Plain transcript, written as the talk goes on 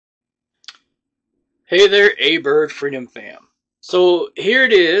Hey there, A-Bird Freedom Fam. So here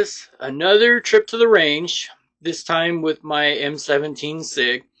it is, another trip to the range, this time with my M17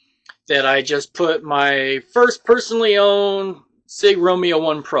 SIG that I just put my first personally owned SIG Romeo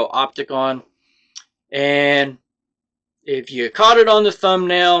 1 Pro Optic on. And if you caught it on the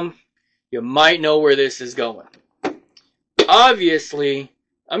thumbnail, you might know where this is going. Obviously,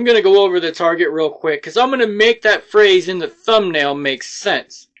 I'm going to go over the target real quick because I'm going to make that phrase in the thumbnail make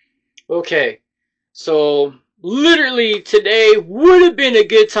sense. Okay, so literally today would have been a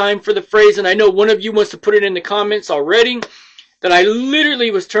good time for the phrase, and I know one of you wants to put it in the comments already, that I literally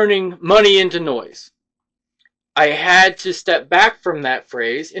was turning money into noise. I had to step back from that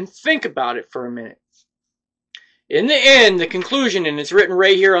phrase and think about it for a minute. In the end, the conclusion, and it's written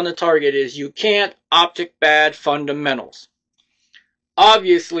right here on the target, is you can't optic bad fundamentals.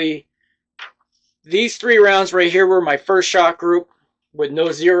 Obviously, these 3 rounds right here were my first shot group with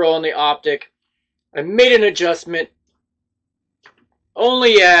no zero on the optic. I made an adjustment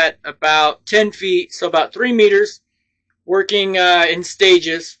only at about 10 feet, so about 3 meters, working in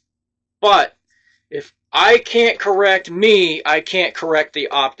stages. But if I can't correct me, I can't correct the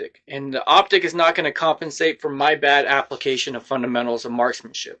optic. And the optic is not going to compensate for my bad application of fundamentals of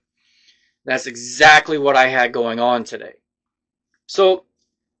marksmanship. That's exactly what I had going on today. So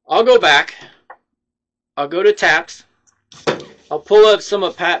I'll go back. I'll go to taps. I'll pull up some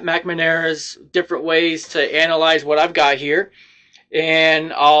of Pat McNamara's different ways to analyze what I've got here.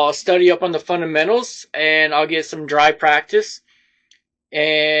 And I'll study up on the fundamentals, and I'll get some dry practice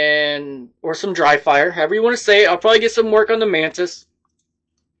or some dry fire, however you want to say it. I'll probably get some work on the Mantis.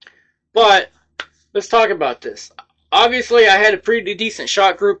 But let's talk about this. Obviously, I had a pretty decent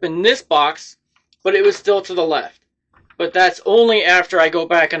shot group in this box, but it was still to the left. But that's only after I go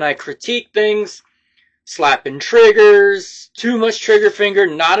back and I critique things, slapping triggers, too much trigger finger,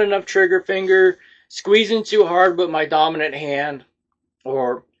 not enough trigger finger, squeezing too hard with my dominant hand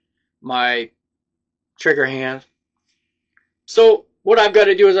or my trigger hand. So what I've got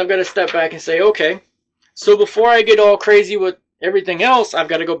to do is I've got to step back and say, okay, so before I get all crazy with everything else, I've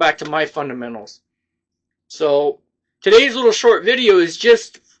got to go back to my fundamentals. So today's little short video is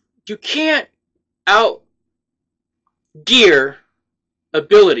just, you can't out gear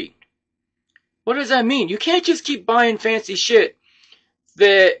ability. What does that mean? You can't just keep buying fancy shit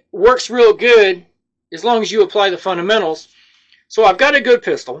that works real good as long as you apply the fundamentals. So I've got a good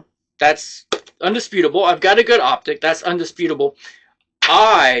pistol. That's undisputable. I've got a good optic. That's undisputable.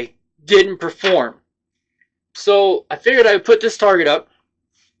 I didn't perform. So I figured I would put this target up,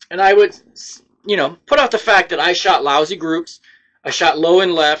 and I would, put out the fact that I shot lousy groups. I shot low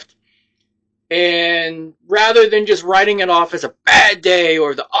and left. And rather than just writing it off as a bad day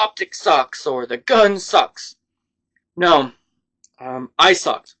or the optic sucks or the gun sucks, no, I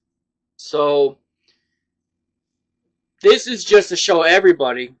sucked. So this is just to show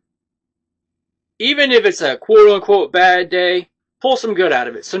everybody, even if it's a quote-unquote bad day, pull some good out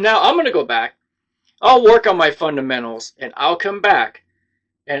of it. So now I'm going to go back. I'll work on my fundamentals, and I'll come back,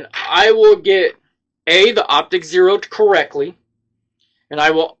 and I will get, the optic zeroed correctly. And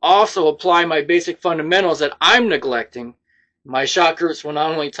I will also apply my basic fundamentals that I'm neglecting. My shot groups will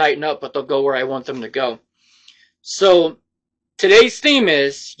not only tighten up, but they'll go where I want them to go. So today's theme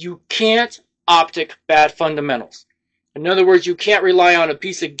is you can't optic bad fundamentals. In other words, you can't rely on a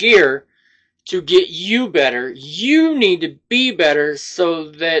piece of gear to get you better. You need to be better so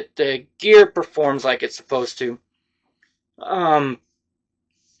that the gear performs like it's supposed to. If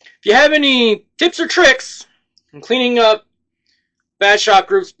you have any tips or tricks in cleaning up bad shot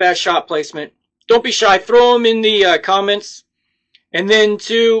groups, bad shot placement, don't be shy. Throw them in the comments. And then,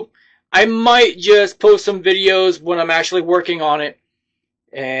 too, I might just post some videos when I'm actually working on it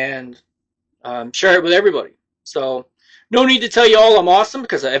and share it with everybody. So, no need to tell you all I'm awesome,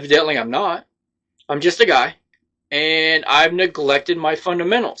 because evidently I'm not. I'm just a guy, and I've neglected my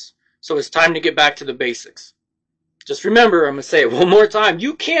fundamentals. So it's time to get back to the basics. Just remember, I'm going to say it one more time,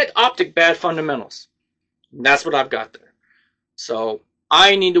 you can't optic bad fundamentals. And that's what I've got there. So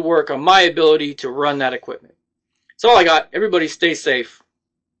I need to work on my ability to run that equipment. That's all I got. Everybody stay safe.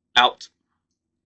 Out.